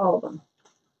 sorry, all of them.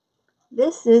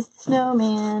 This is the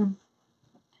snowman.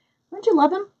 Don't you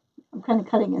love him? I'm kind of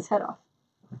cutting his head off.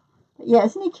 But yeah,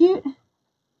 isn't he cute?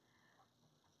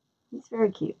 He's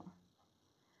very cute.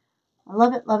 I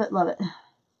love it, love it, love it.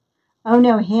 Oh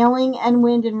no, hailing and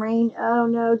wind and rain. Oh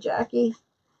no, Jackie.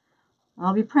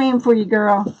 I'll be praying for you,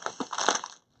 girl.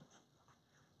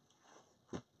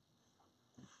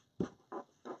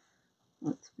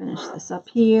 Let's finish this up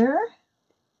here.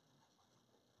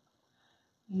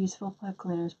 Use full pipe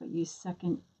cleaners, but use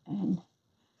second and...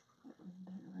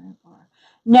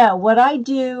 No, what I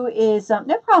do is,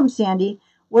 no problem, Sandy.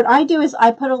 What I do is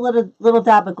I put a little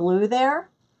dab of glue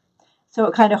there, so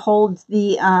it kind of holds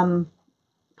the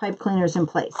pipe cleaners in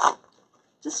place.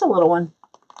 Just a little one.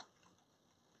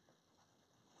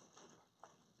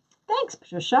 Thanks,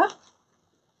 Patricia.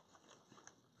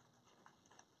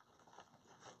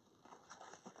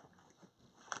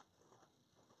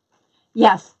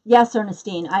 Yes, yes,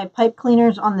 Ernestine. I have pipe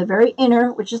cleaners on the very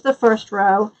inner, which is the 1st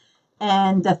row,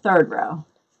 and the 3rd row.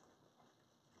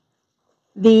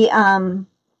 The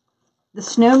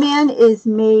snowman is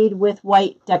made with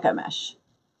white Deco mesh.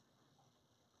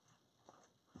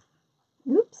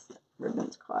 Oops,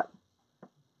 ribbon's caught.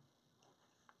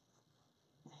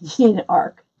 You need an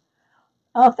arc.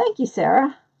 Oh, thank you,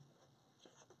 Sarah.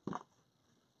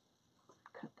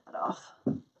 Cut that off.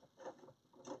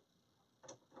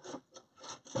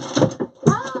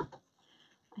 Ah,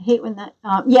 I hate when that,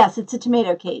 yes, it's a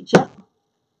tomato cage, yep.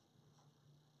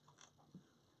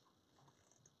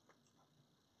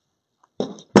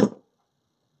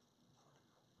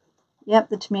 Yep,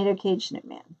 the tomato cage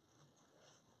snowman.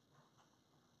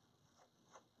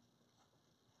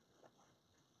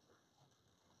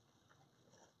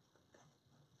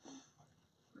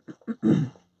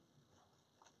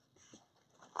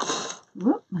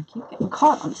 Whoop, I keep getting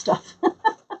caught on stuff.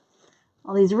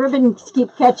 All these ribbons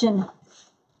keep catching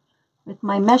with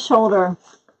my mesh holder.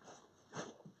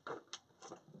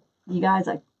 You guys,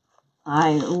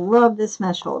 I love this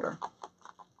mesh holder.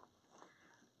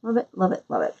 Love it, love it,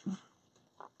 love it.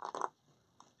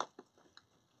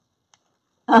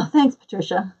 Oh, thanks,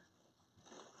 Patricia.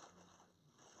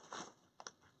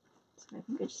 So I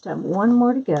think I just have one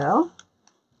more to go.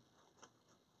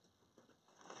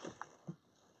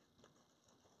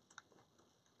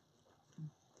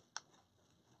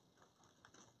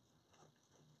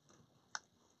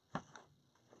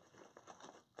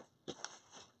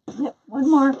 Yep, one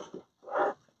more. Okay.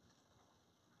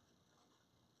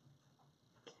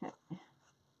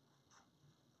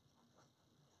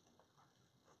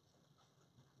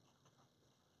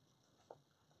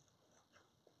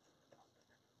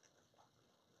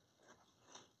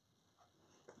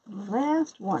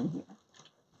 Last one here.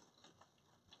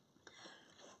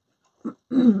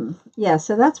 Yeah,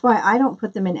 so that's why I don't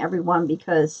put them in every one,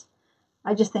 because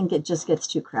I just think it just gets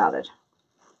too crowded.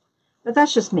 But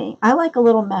that's just me. I like a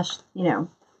little mesh, you know,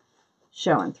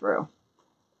 showing through.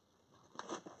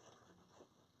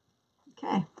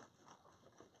 Okay.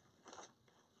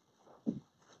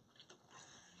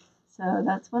 So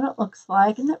that's what it looks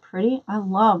like. Isn't that pretty? I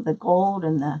love the gold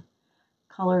and the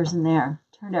colors in there.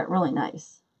 Turned out really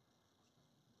nice.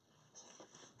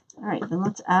 All right, then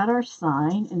let's add our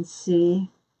sign and see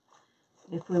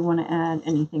if we want to add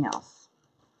anything else.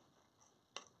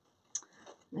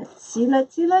 Let's see,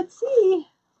 let's see, let's see.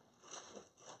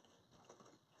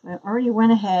 I already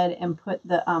went ahead and put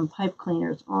the pipe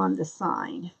cleaners on the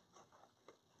sign.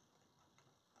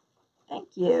 Thank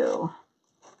you.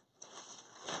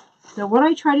 So what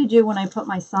I try to do when I put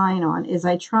my sign on is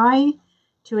I try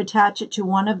to attach it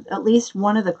to at least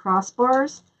one of the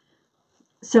crossbars,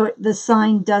 so the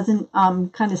sign doesn't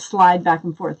kind of slide back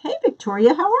and forth. Hey,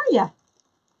 Victoria, how are you?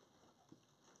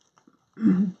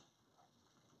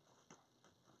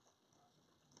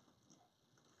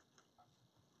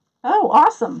 Oh,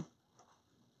 awesome.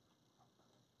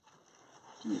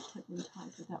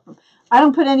 I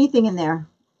don't put anything in there.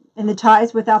 In the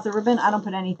ties without the ribbon, I don't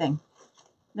put anything.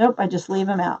 Nope, I just leave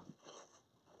them out.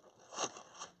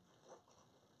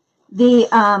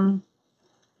 The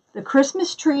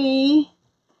Christmas tree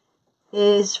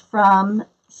is from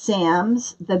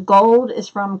Sam's. The gold is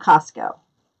from Costco.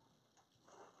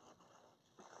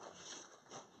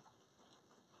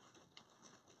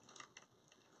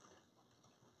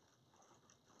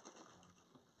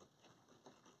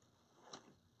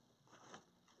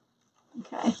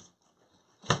 Okay.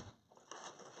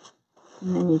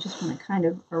 And then you just want to kind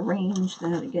of arrange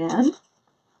that again.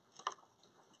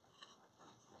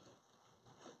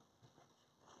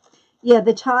 Yeah,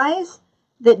 the ties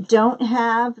that don't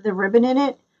have the ribbon in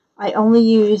it, I only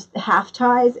use half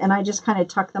ties, and I just kind of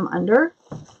tuck them under,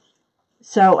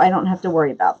 so I don't have to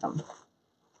worry about them.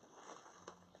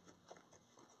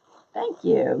 Thank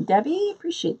you, Debbie.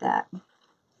 Appreciate that.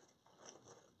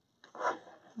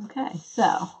 Okay,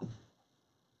 so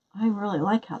I really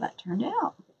like how that turned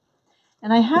out.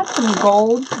 And I had some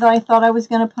gold that I thought I was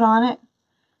going to put on it,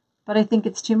 but I think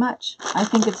it's too much. I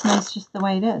think it's nice just the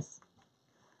way it is.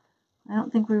 I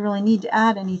don't think we really need to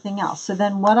add anything else. So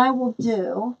then what I will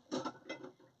do,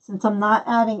 since I'm not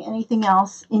adding anything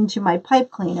else into my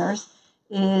pipe cleaners,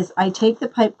 is I take the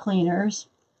pipe cleaners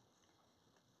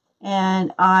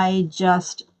and I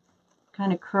just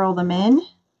kind of curl them in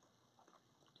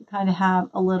to kind of have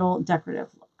a little decorative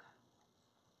look.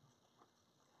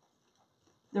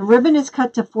 The ribbon is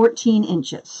cut to 14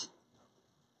 inches.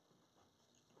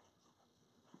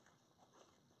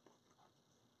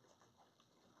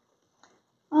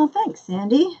 Oh, thanks,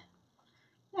 Sandy.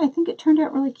 Yeah, I think it turned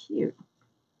out really cute.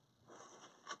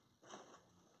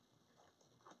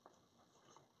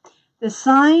 The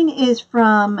sign is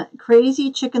from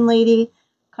Crazy Chicken Lady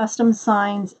Custom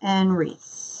Signs and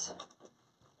Wreaths.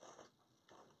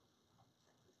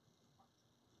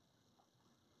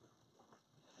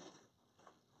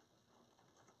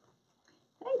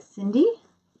 Thanks, Cindy.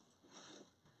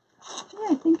 Yeah,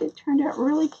 I think it turned out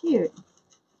really cute.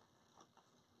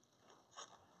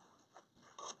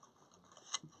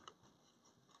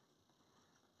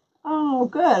 Oh,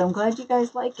 good. I'm glad you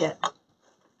guys like it.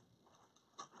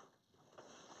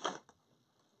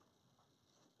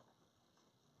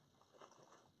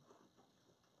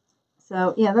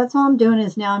 So, yeah, that's all I'm doing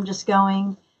is now I'm just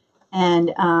going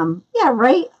and, yeah,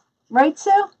 right,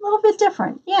 Sue? A little bit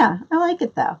different. Yeah, I like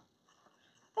it, though.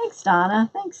 Thanks,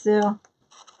 Donna. Thanks, Sue.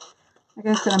 Like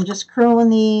I said, I'm just curling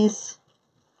these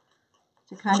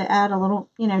to kind of add a little,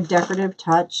 you know, decorative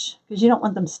touch, because you don't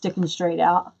want them sticking straight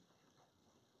out.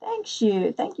 Thanks,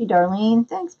 you. Thank you, Darlene.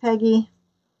 Thanks, Peggy.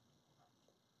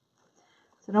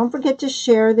 So don't forget to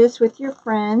share this with your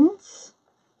friends.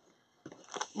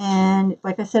 And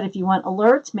like I said, if you want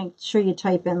alerts, make sure you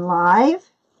type in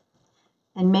live.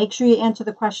 And make sure you answer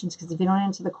the questions, because if you don't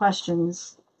answer the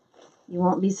questions, you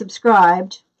won't be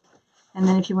subscribed. And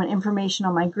then if you want information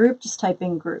on my group, just type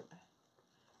in group.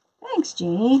 Thanks,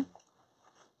 Jeannie.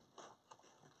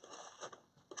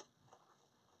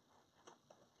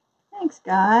 Thanks,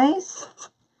 guys.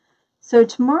 So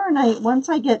tomorrow night, once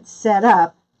I get set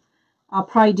up, I'll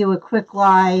probably do a quick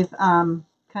live kind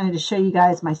of to show you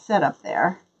guys my setup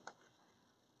there.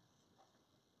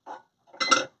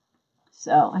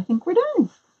 So I think we're done.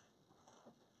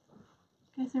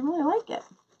 Guys, I really like it.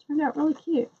 It turned out really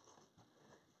cute.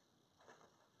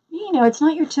 You know, it's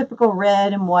not your typical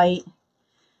red and white,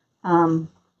 you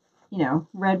know,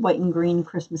 red, white, and green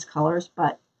Christmas colors,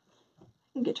 but I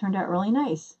think it turned out really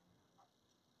nice.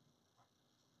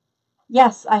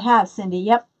 Yes, I have, Cindy.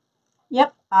 Yep.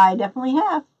 Yep, I definitely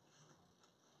have.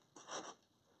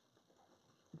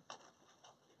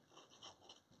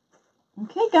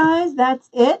 Okay, guys, that's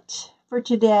it for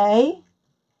today.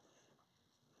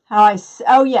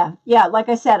 Oh yeah, like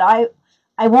I said, I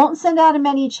won't send out a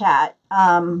mini chat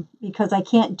because I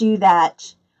can't do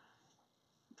that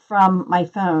from my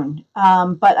phone.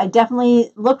 But I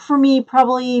definitely look for me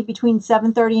probably between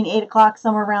 7:30 and 8 o'clock,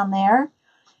 somewhere around there.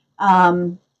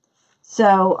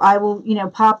 So I will, you know,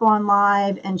 pop on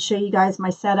live and show you guys my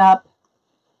setup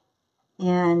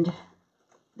and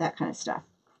that kind of stuff.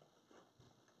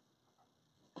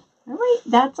 All right,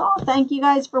 that's all. Thank you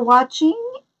guys for watching,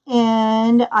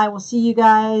 and I will see you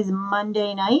guys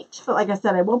Monday night. But like I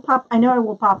said, I will pop. I know I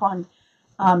will pop on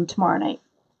tomorrow night.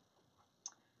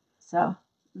 So,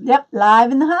 yep,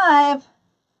 live in the hive.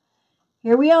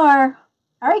 Here we are.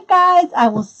 All right, guys, I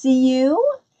will see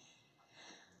you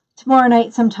tomorrow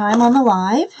night sometime on the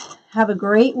live. Have a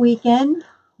great weekend.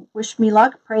 Wish me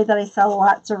luck. Pray that I sell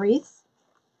lots of wreaths,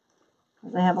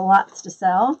 because I have lots to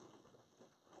sell.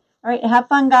 All right, have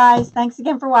fun, guys. Thanks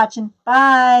again for watching.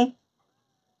 Bye.